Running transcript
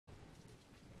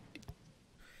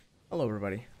Hello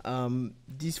everybody.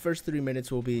 These first 3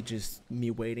 minutes will be just me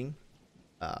waiting.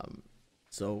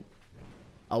 So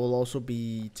I will also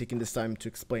be taking this time to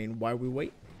explain why we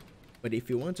wait. But if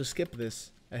you want to skip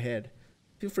this ahead,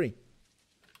 feel free.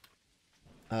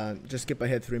 Just skip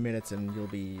ahead 3 minutes and you'll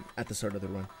be at the start of the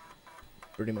run.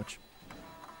 Pretty much.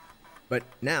 But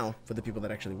now, for the people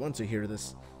that actually want to hear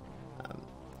this,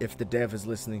 if the dev is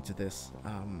listening to this,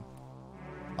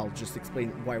 I'll just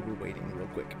explain why we're waiting real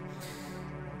quick.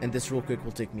 And this real quick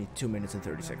will take me 2 minutes and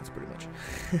 30 seconds pretty much.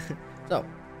 So,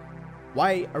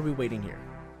 why are we waiting here?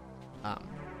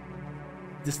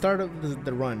 The start of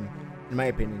the run, in my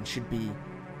opinion, should be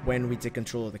when we take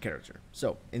control of the character.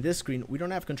 So, in this screen, we don't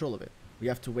have control of it. We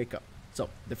have to wake up. So,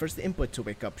 the first input to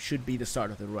wake up should be the start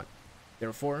of the run.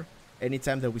 Therefore, any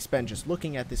time that we spend just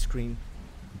looking at this screen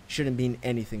shouldn't mean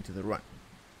anything to the run.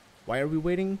 Why are we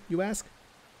waiting, you ask?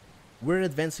 We're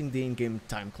advancing the in-game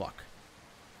time clock.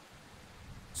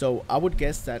 So I would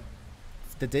guess that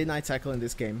the day-night cycle in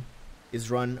this game is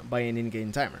run by an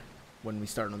in-game timer. When we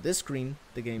start on this screen,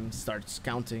 the game starts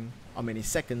counting how many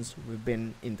seconds we've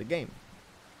been in the game.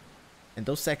 And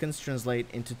those seconds translate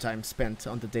into time spent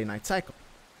on the day-night cycle.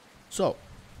 So,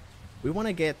 we want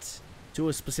to get to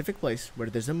a specific place where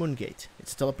there's a moon gate.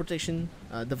 It's a teleportation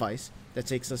device that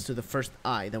takes us to the first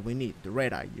eye that we need, the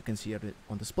red eye. You can see it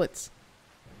on the splits.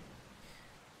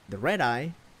 The red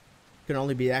eye can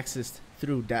only be accessed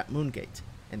through that moon gate,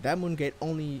 and that moon gate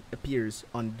only appears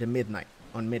on midnight.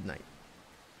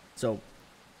 So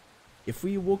if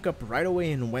we woke up right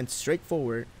away and went straight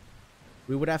forward,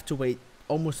 we would have to wait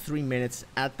almost 3 minutes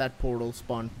at that portal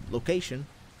spawn location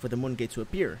for the moon gate to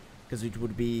appear, because it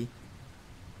would be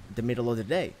the middle of the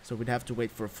day, so we'd have to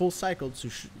wait for a full cycle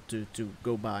to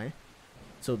go by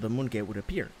so the moon gate would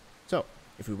appear. So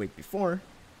if we wait before,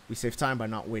 we save time by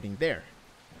not waiting there,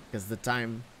 because the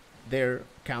time there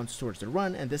counts towards the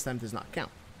run, and this time does not count.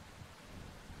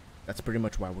 That's pretty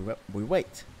much why we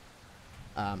wait.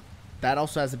 That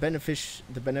also has the benefits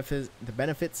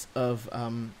of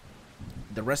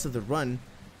the rest of the run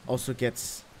also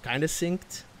gets kind of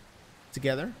synced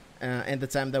together, and the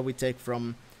time that we take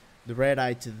from the red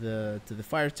eye to the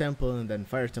fire temple, and then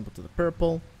fire temple to the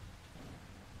purple.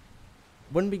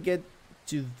 When we get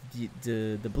to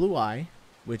the blue eye,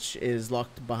 which is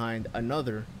locked behind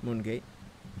another moon gate,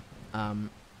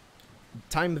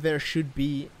 time there should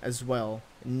be as well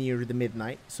near the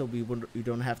midnight, so we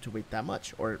don't have to wait that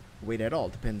much or wait at all.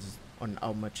 Depends on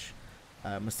how much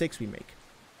mistakes we make.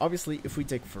 Obviously, if we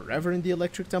take forever in the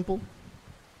electric temple,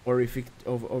 or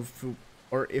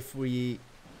if we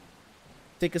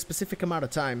take a specific amount of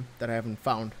time that I haven't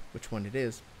found which one it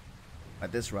is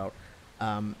at this route,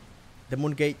 the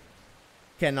moon gate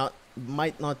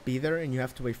might not be there, and you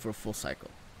have to wait for a full cycle.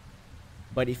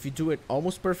 But if you do it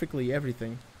almost perfectly,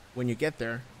 everything, when you get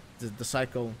there, the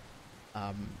cycle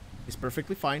is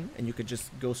perfectly fine, and you could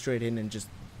just go straight in and just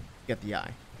get the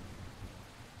eye.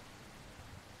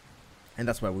 And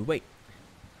that's why we wait,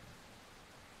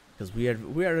 because we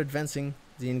are advancing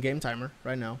the in-game timer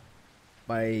right now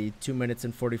by 2 minutes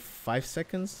and 45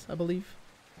 seconds, I believe.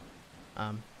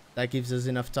 That gives us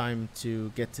enough time to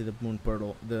get to the moon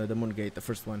portal, the moon gate, the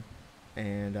first one,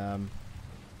 and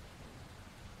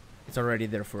it's already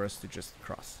there for us to just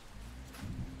cross.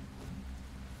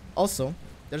 Also,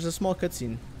 there's a small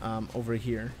cutscene over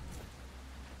here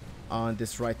on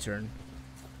this right turn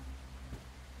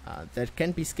that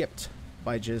can be skipped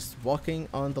by just walking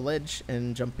on the ledge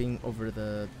and jumping over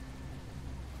the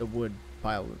wood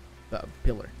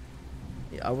pillar.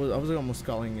 Yeah, I was almost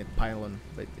calling it pylon,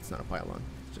 but it's not a pylon.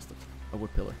 It's just a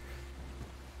wood pillar.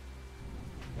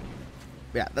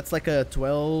 Yeah, that's like a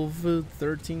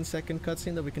 12-13 second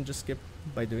cutscene that we can just skip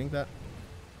by doing that.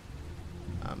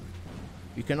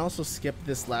 You can also skip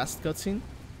this last cutscene,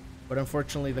 but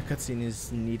unfortunately the cutscene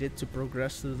is needed to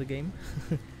progress through the game,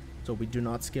 so we do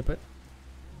not skip it.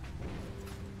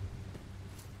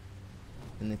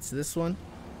 And it's this one.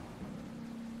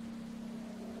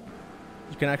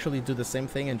 You can actually do the same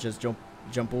thing and just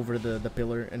jump over the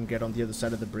pillar and get on the other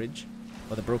side of the bridge,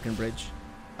 or the broken bridge,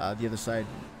 the other side,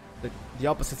 the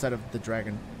opposite side of the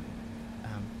dragon.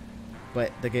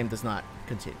 But the game does not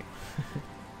continue.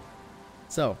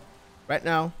 So, right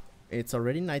now it's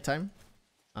already nighttime,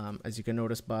 as you can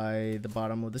notice by the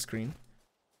bottom of the screen.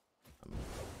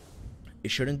 It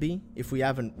shouldn't be. If we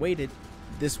haven't waited,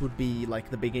 this would be like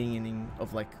the beginning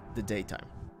of like the daytime.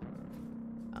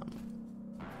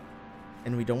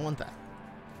 And we don't want that.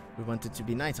 We want it to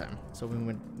be nighttime. So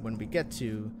when we get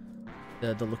to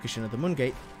the location of the moon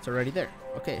gate, it's already there.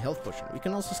 Okay, health potion. We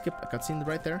can also skip a cutscene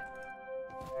right there,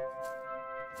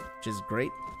 which is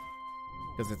great,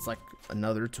 because it's like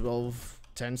another 12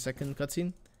 10-second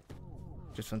cutscene.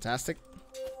 Just fantastic.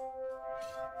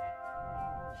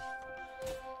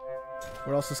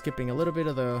 We're also skipping a little bit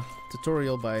of the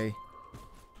tutorial by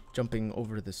jumping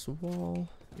over this wall,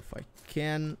 if I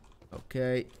can.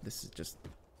 Okay, this is just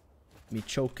me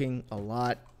choking a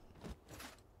lot.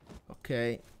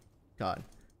 Okay, God.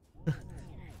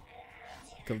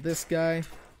 Kill this guy.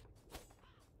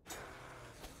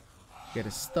 Get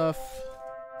his stuff.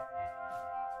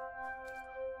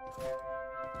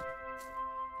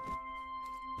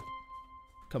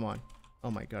 Come on.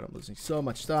 Oh my God, I'm losing so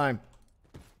much time.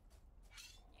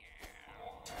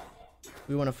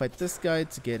 We want to fight this guy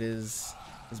to get his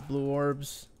blue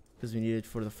orbs, because we need it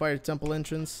for the fire temple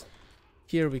entrance.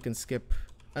 Here we can skip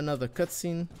another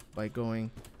cutscene by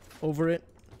going over it.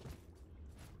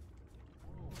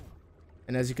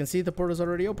 And as you can see, the portal's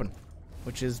already open,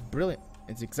 which is brilliant.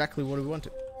 It's exactly what we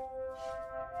wanted.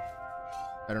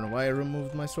 I don't know why I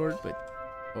removed my sword,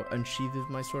 or unsheathed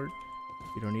my sword.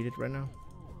 We don't need it right now.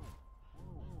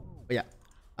 But yeah,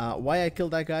 why I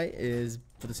killed that guy is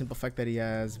for the simple fact that he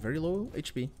has very low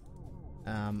HP.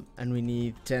 And we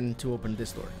need 10 to open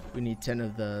this door. We need 10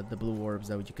 of the blue orbs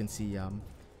that you can see on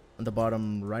the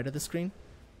bottom right of the screen.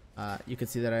 You can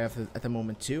see that I have at the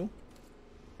moment 2,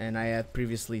 and I had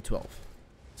previously 12.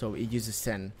 So it uses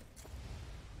 10.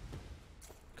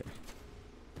 Okay.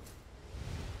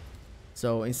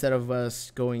 So instead of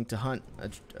us going to hunt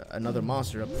another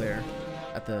monster up there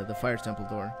at the fire temple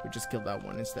door, we just killed that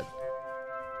one instead.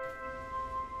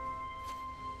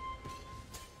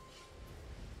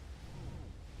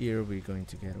 Here we're going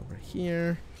to get over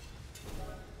here.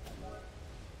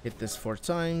 Hit this 4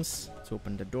 times to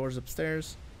open the doors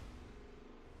upstairs.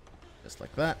 Just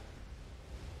like that.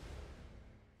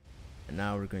 And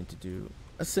now we're going to do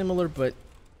a similar but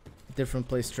different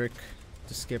place trick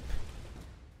to skip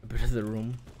a bit of the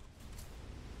room.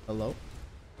 Hello?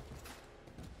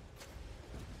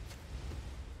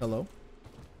 Hello?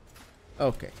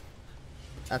 Okay.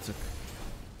 That's okay.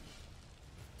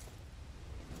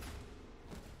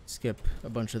 Skip a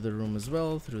bunch of the room as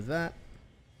well through that.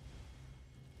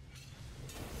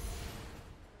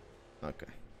 Okay.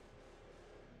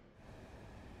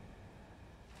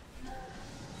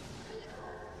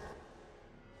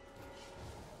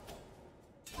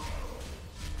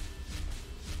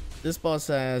 This boss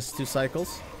has 2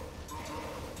 cycles,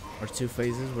 or 2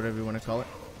 phases, whatever you want to call it.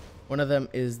 One of them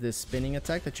is this spinning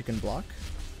attack that you can block,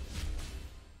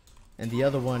 and the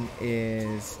other one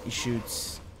is he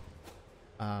shoots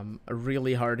a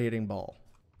really hard-hitting ball,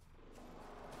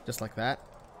 just like that.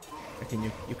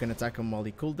 You can attack him while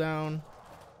he cool down.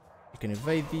 You can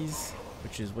evade these,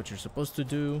 which is what you're supposed to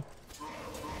do.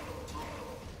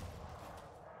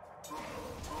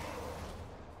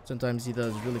 Sometimes he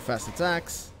does really fast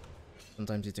attacks.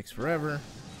 Sometimes it takes forever.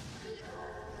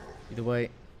 Either way,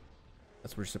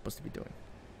 that's what we're supposed to be doing.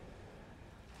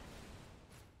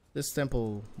 This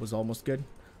temple was almost good,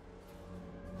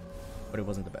 but it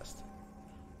wasn't the best.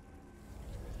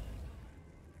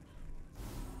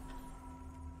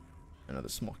 Another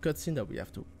small cutscene that we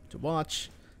have to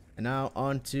watch. And now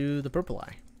on to the purple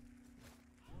eye.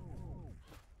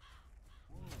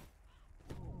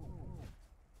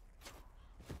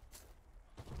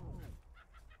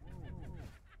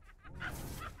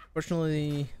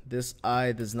 Fortunately, this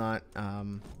eye does not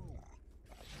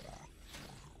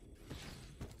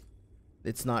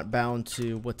it's not bound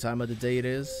to what time of the day it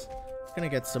is. Gonna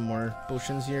get some more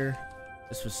potions here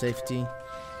just for safety,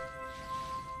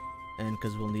 and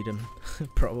because we'll need them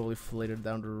probably for later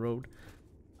down the road.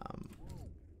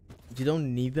 You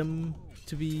don't need them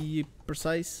to be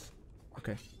precise.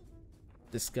 Okay,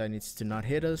 this guy needs to not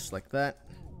hit us like that.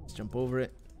 Let's jump over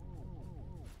it.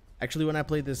 Actually, when I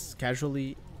played this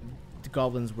casually, the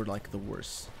goblins were like the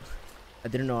worst. I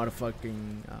didn't know how to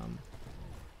fucking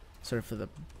sorry for the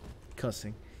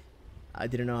cussing. I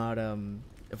didn't know how to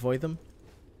avoid them,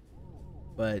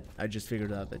 but I just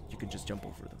figured out that you could just jump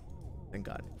over them. Thank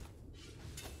God.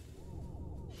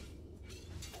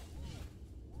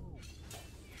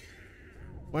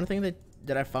 One thing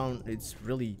that I found it's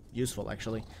really useful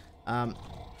actually,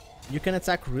 you can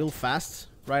attack real fast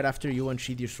right after you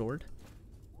unsheath your sword.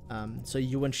 So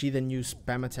you unsheath and you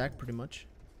spam attack pretty much,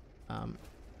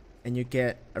 and you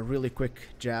get a really quick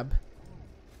jab.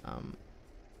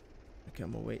 Okay,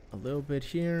 I'm gonna wait a little bit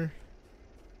here.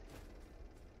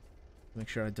 Make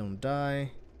sure I don't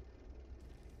die.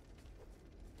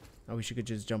 I wish you could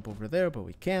just jump over there, but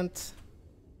we can't.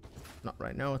 Not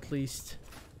right now, at least.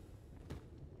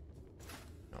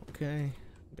 Okay,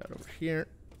 got over here.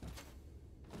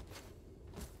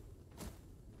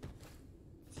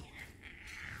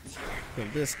 Kill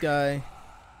this guy.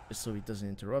 just so he doesn't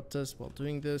interrupt us while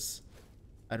doing this.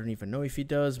 I don't even know if he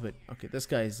does, but okay, this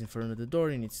guy is in front of the door.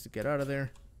 He needs to get out of there.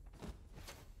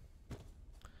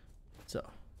 So,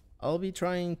 I'll be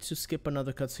trying to skip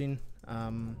another cutscene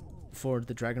for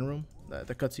the dragon room.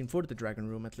 The cutscene for the dragon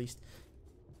room, at least.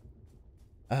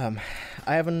 I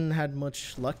haven't had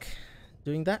much luck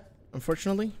doing that,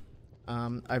 unfortunately.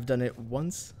 I've done it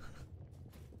once.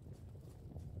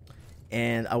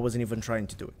 And I wasn't even trying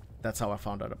to do it. That's how I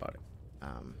found out about it.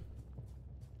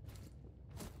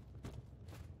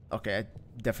 Okay, I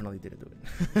definitely didn't do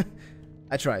it.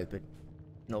 I tried, but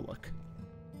no luck.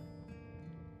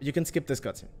 You can skip this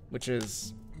cutscene, which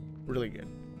is really good.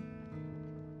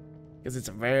 Because it's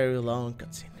a very long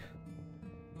cutscene.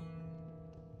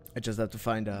 I just have to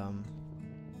find a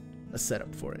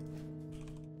setup for it.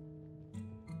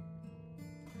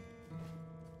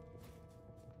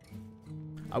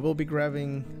 I will be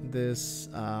grabbing this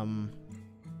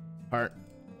part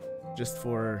just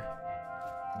for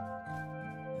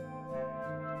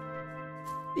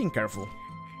being careful.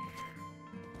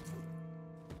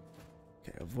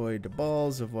 Okay, avoid the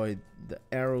balls, avoid the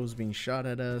arrows being shot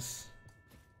at us.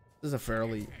 This is a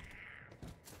fairly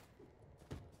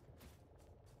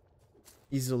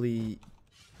easy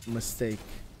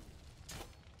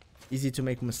to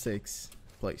make mistakes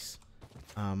place.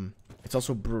 It's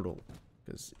also brutal,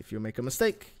 because if you make a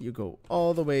mistake, you go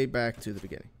all the way back to the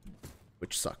beginning,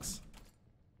 which sucks.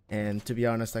 And to be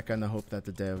honest, I kind of hope that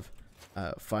the dev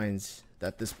finds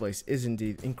that this place is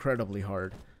indeed incredibly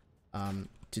hard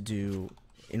to do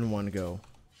in one go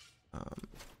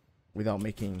without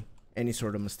making any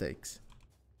sort of mistakes.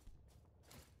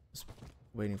 Just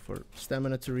waiting for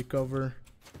stamina to recover.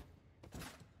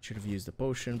 Should have used the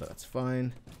potion, but that's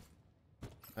fine.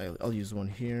 I'll use one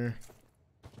here.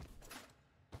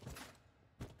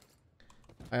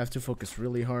 I have to focus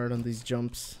really hard on these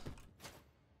jumps.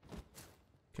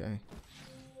 Okay.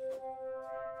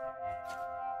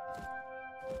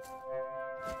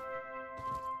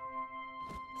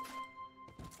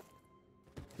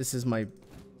 This is my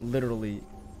literally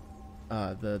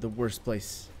the worst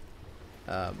place.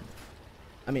 I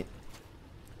mean,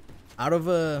 out of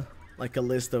a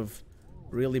list of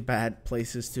really bad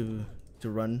places to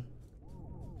run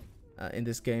in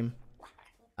this game,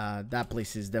 that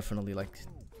place is definitely like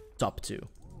top 2.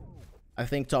 I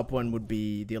think top 1 would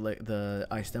be the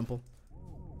Ice Temple,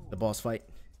 the boss fight.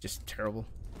 Just terrible.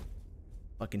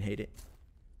 Fucking hate it.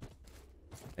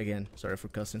 Again, sorry for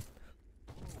cussing.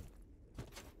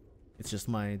 It's just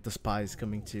my despise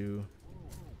coming to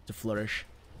flourish.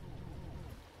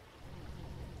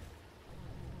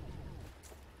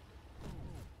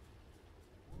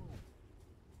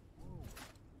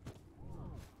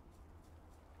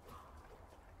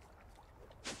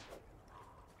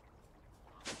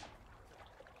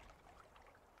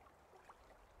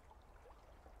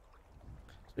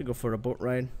 So we go for a boat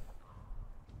ride.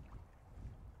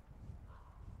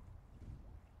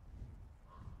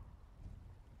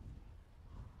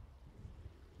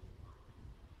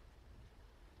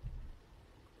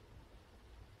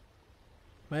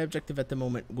 My objective at the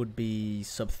moment would be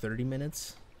sub 30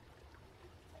 minutes.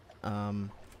 I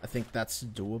think that's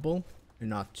doable and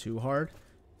not too hard.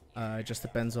 It just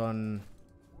depends on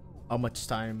how much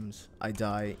times I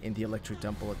die in the Electric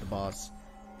Temple at the boss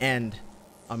and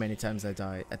how many times I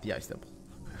die at the Ice Temple.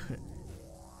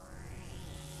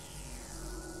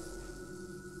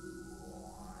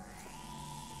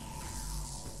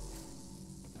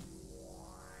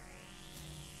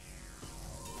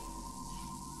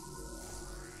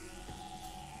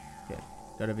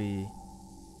 Gotta be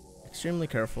extremely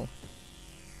careful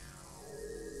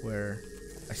where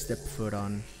I step foot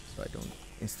on so I don't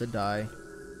insta die.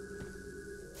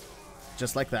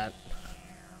 Just like that.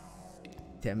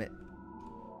 Damn it.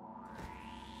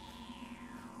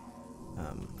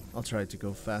 I'll try to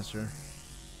go faster.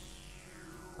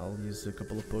 I'll use a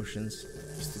couple of potions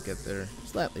just to get there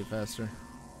slightly faster.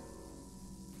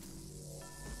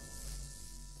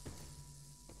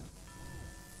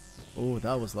 Oh,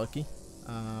 that was lucky.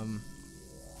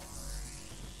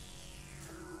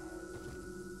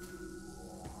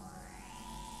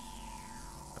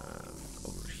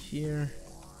 Over here.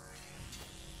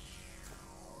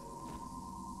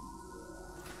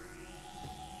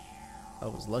 I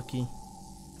was lucky.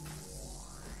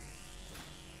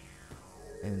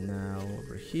 And now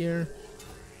over here.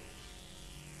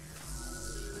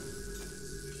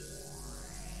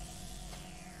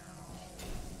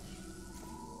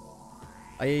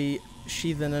 I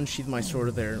sheath and unsheath my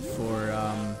sword there for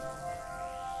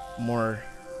more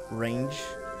range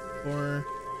for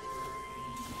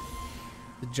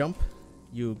the jump.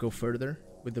 You go further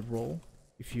with the roll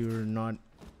if you're not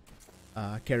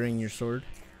carrying your sword.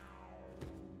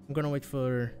 I'm gonna wait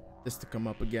for this to come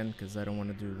up again because I don't want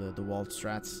to do the walled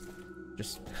strats.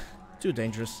 Just too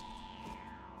dangerous.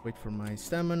 Wait for my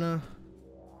stamina.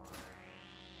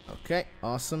 Okay,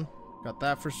 awesome. Got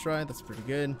that first try. That's pretty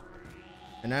good.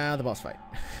 And now the boss fight.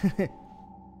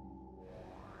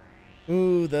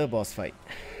 Ooh, the boss fight.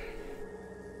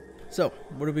 So,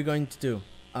 what are we going to do?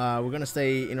 We're gonna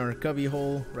stay in our cubby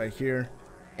hole right here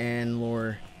and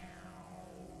lure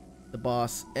the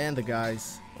boss and the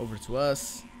guys over to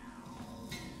us.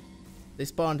 They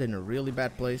spawned in a really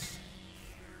bad place,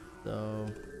 so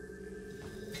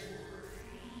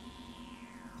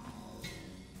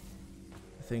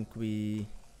I think we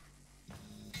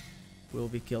will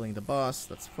be killing the boss.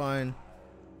 That's fine.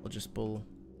 We'll just pull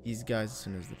these guys as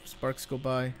soon as the sparks go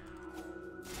by.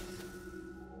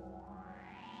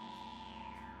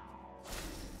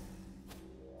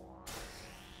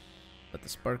 Let the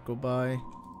spark go by.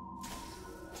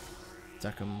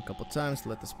 Attack him a couple times to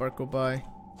let the spark go by.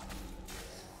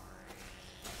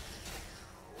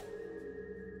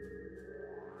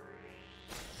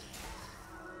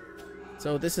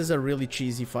 So this is a really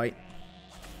cheesy fight.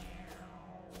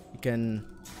 You can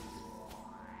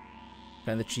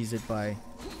kind of cheese it by...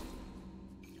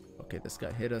 Okay, this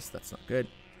guy hit us. That's not good.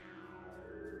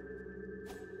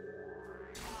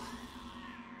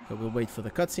 So we'll wait for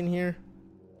the cutscene here.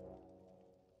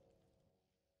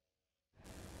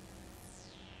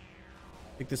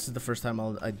 I think this is the first time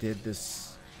I did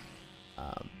this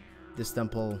this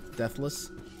temple deathless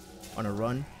on a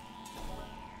run.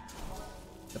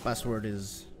 The password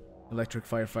is electric,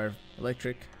 fire, fire,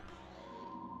 electric.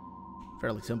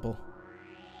 Fairly simple.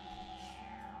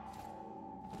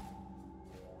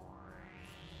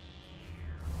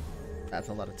 That's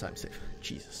a lot of time save.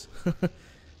 Jesus.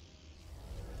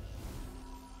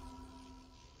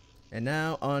 And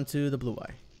now on to the blue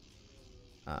eye.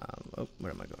 Oh,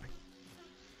 where am I going?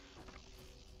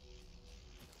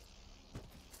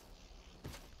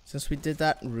 Since we did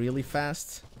that really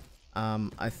fast,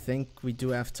 I think we do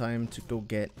have time to go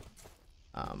get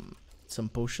some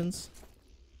potions.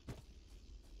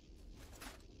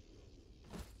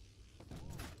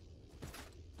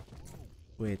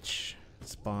 Which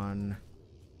spawn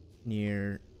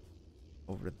near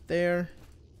over there.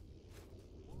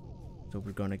 So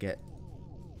we're gonna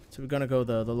go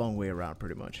the long way around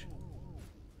pretty much.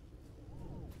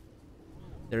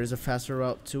 There is a faster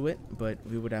route to it, but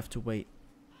we would have to wait.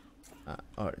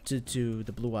 Or to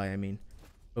the blue eye, I mean.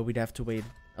 But we'd have to wait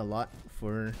a lot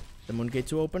for the moon gate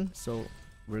to open, so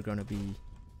we're gonna be...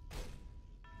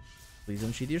 Please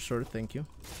unsheath your sword, thank you.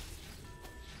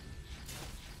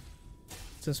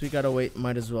 Since we gotta wait,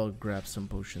 might as well grab some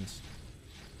potions.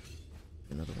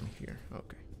 Another one here,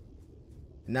 okay.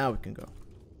 Now we can go.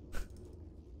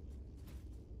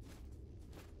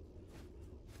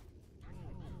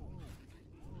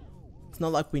 It's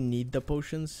not like we need the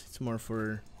potions, it's more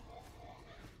for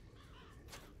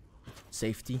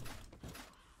safety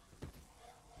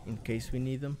in case we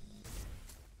need them.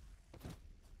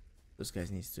 Those guys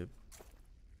needs to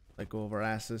like go over our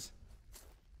asses.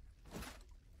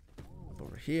 Up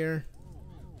over here.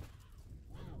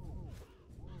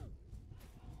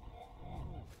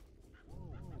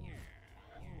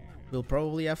 We'll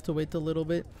probably have to wait a little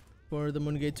bit for the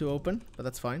moon gate to open, but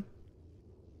that's fine.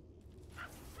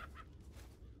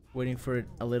 Waiting for it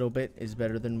a little bit is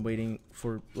better than waiting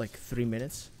for like 3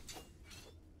 minutes.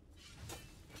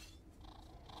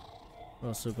 We're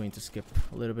also going to skip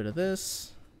a little bit of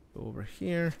this. Go over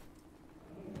here.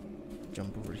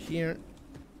 Jump over here.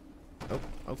 Oh,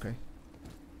 okay.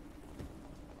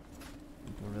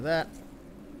 Jump over that.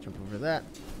 Jump over that.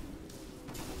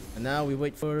 And now we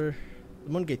wait for the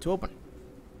moon gate to open.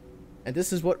 And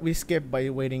this is what we skip by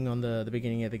waiting on the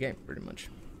beginning of the game, pretty much.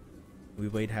 We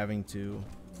wait having to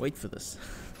wait for this,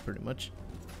 pretty much.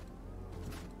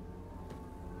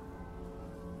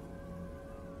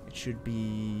 It should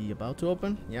be about to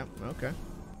open. Yeah, okay.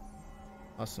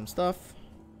 Awesome stuff.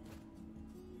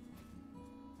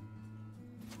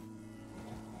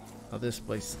 Now this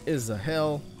place is a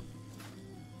hell.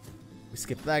 We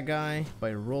skip that guy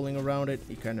by rolling around it.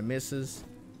 He kind of misses.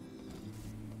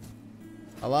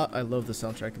 I love the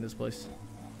soundtrack in this place.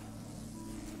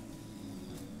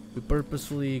 We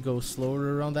purposefully go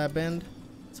slower around that bend,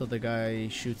 so the guy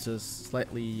shoots us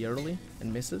slightly early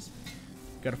and misses.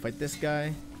 Gotta fight this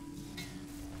guy.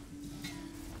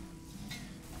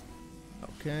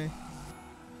 Okay.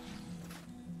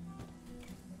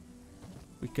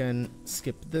 We can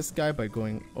skip this guy by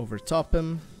going over top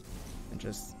him and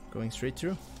just going straight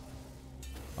through.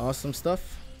 Awesome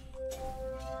stuff.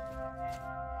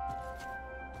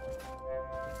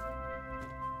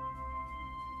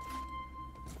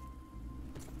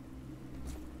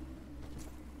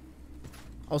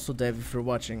 also, Dev, if you're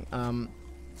watching,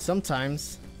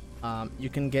 sometimes you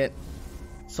can get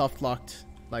soft locked,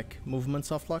 like movement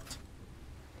soft locked,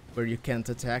 where you can't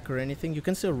attack or anything. You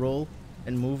can still roll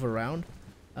and move around,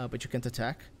 but you can't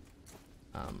attack.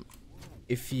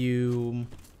 If you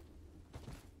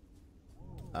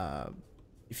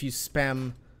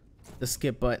spam the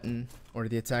skip button or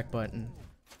the attack button,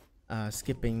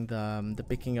 skipping the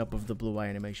picking up of the blue eye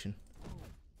animation.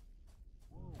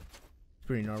 It's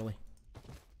pretty gnarly.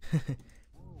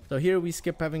 So here we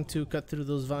skip having to cut through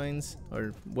those vines,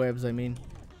 or webs I mean,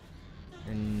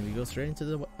 and we go straight into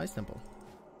the ice temple.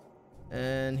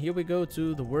 And here we go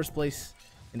to the worst place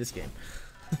in this game.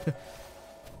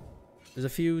 There's a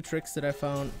few tricks that I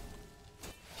found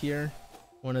here,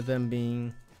 one of them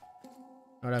being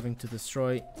not having to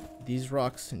destroy these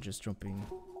rocks and just jumping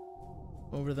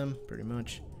over them, pretty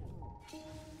much.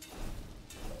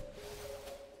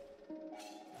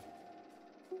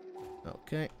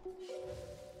 Okay.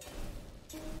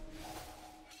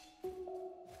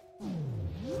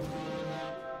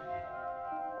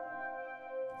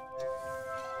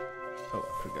 Oh,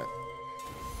 I forgot.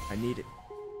 I need it.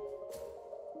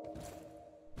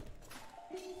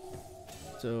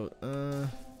 So,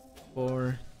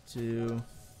 4, 2,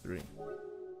 3.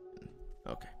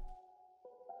 Okay.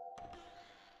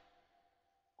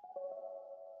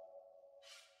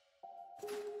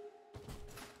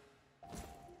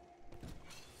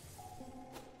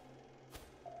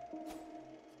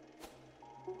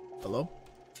 Hello?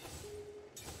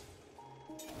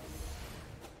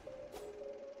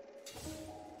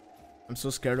 I'm so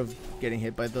scared of getting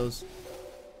hit by those.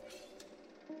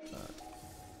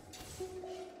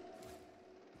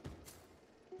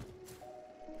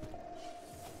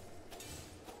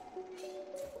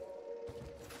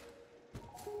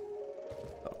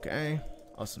 Okay,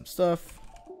 awesome stuff.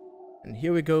 And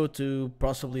here we go to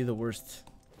possibly the worst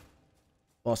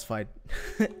boss fight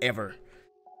ever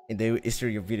in the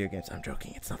history of video games. I'm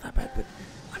joking, it's not that bad, but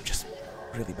I'm just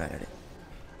really bad at it.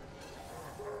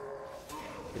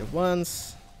 Hit it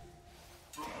once.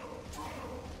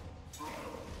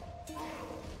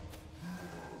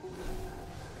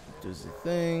 Does the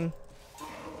thing.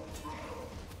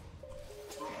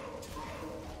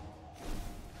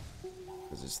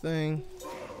 Does this thing.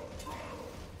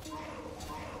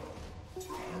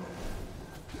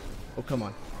 Oh, come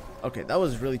on. Okay, that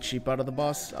was really cheap out of the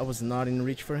boss. I was not in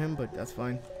reach for him, but that's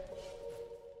fine.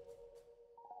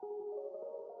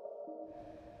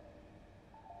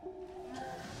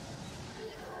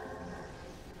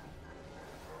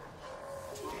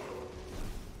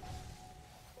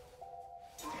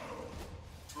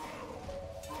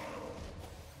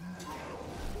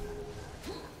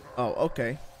 Oh,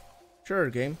 okay. Sure,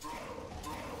 game.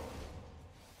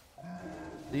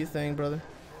 Do you think, brother?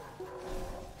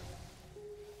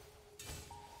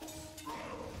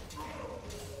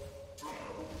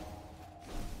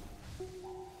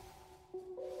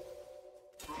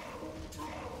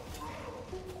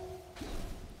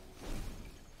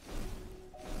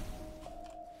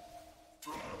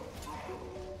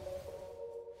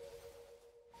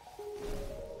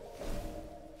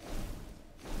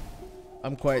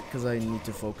 I'm quiet because I need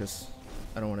to focus.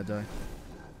 I don't want to die.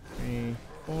 3,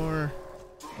 4.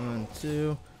 1,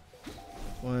 2.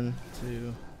 1,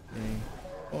 2, 3,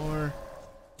 4.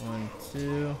 1,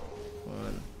 2.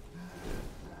 1,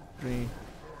 3,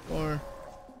 4.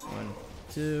 1,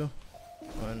 2.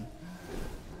 1,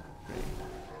 3,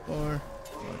 4. 1,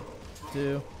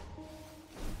 2.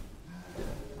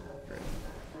 3,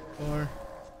 4.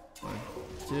 1,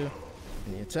 2.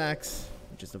 Any attacks?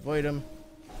 Just avoid them.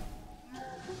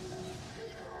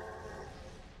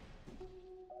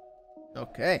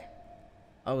 Okay,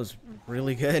 that was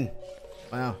really good.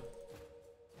 Wow.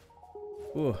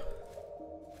 Ooh.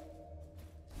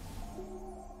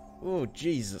 Oh,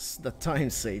 Jesus, the time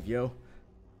save, yo.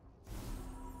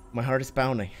 My heart is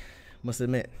pounding, must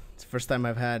admit. It's the first time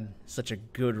I've had such a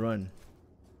good run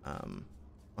on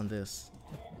this.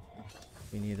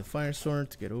 We need the fire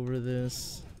sword to get over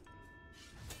this.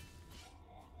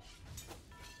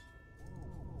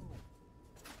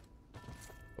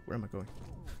 Where am I going?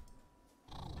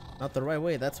 Not the right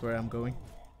way, that's where I'm going.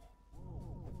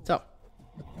 So,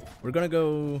 we're gonna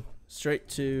go straight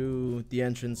to the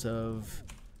entrance of...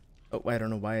 Oh, I don't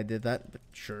know why I did that, but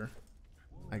sure.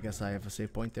 I guess I have a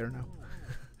save point there now.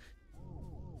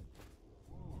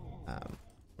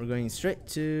 We're going straight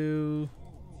to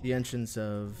the entrance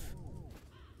of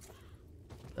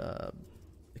the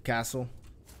castle.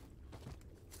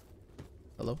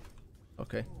 Hello?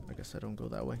 Okay, I guess I don't go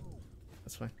that way.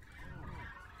 That's fine.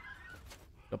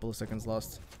 Couple of seconds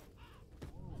lost.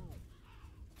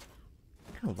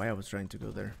 don't know why I was trying to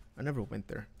go there. I never went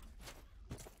there.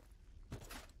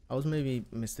 I was maybe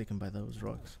mistaken by those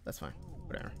rocks. That's fine.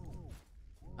 Whatever.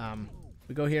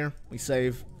 We go here. We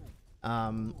save.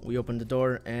 We open the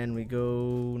door and we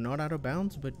go not out of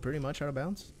bounds, but pretty much out of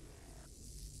bounds.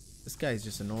 This guy is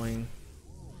just annoying.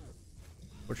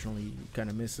 Fortunately, he kind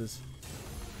of misses.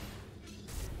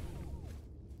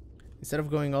 Instead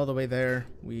of going all the way there,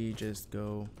 we just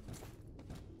go.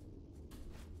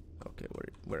 Okay,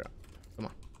 we're up. Come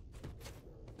on.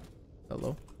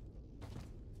 Hello.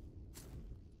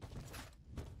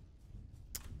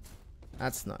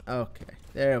 That's not okay.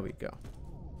 There we go.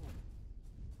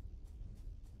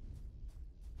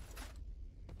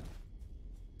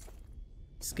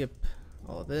 Skip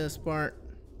all of this part.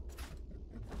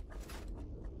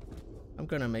 I'm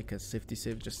gonna make a safety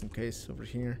save just in case over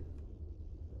here.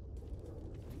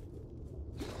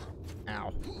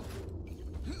 Ow.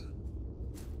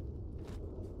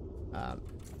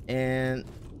 And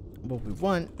what we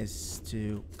want is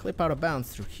to clip out of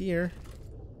bounds through here.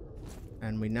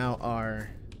 And we now are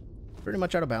pretty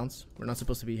much out of bounds. We're not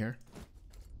supposed to be here.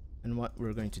 And what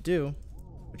we're going to do,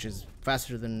 which is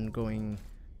faster than going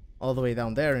all the way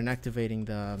down there and activating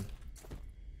the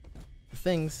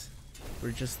things,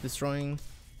 we're just destroying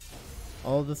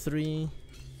all the 3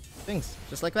 things,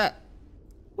 just like that.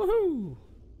 Woohoo!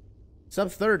 Sub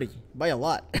 30 by a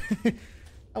lot.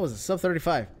 That was a sub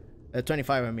 35.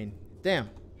 25, I mean. Damn.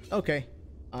 Okay.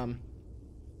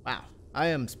 Wow. I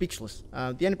am speechless.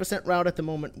 The 90% route at the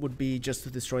moment would be just to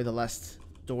destroy the last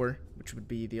door, which would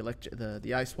be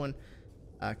the ice one,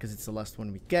 because it's the last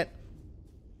one we get.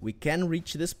 We can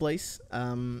reach this place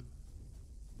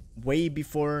way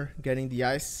before getting the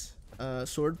ice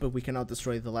sword, but we cannot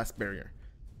destroy the last barrier.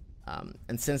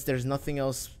 And since there's nothing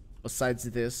else besides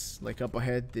this, like up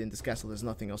ahead in this castle, there's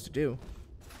nothing else to do.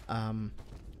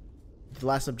 The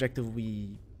last objective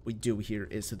we do here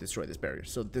is to destroy this barrier.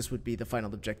 So this would be the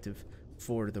final objective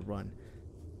for the run.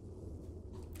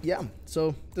 Yeah,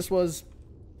 so this was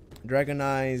Dragon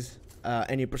Eye's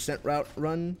any percent route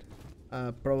run.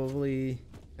 Probably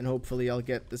and hopefully I'll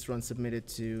get this run submitted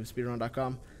to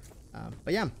speedrun.com.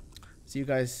 But yeah, see you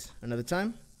guys another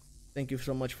time. Thank you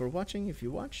so much for watching if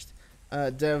you watched.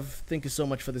 Dev, thank you so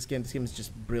much for this game. This game is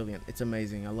just brilliant. It's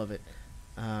amazing. I love it.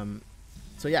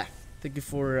 So yeah, thank you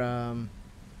for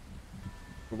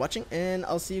watching, and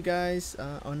I'll see you guys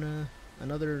on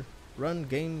another run,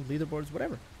 game, leaderboards,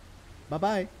 whatever. Bye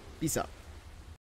bye. Peace out.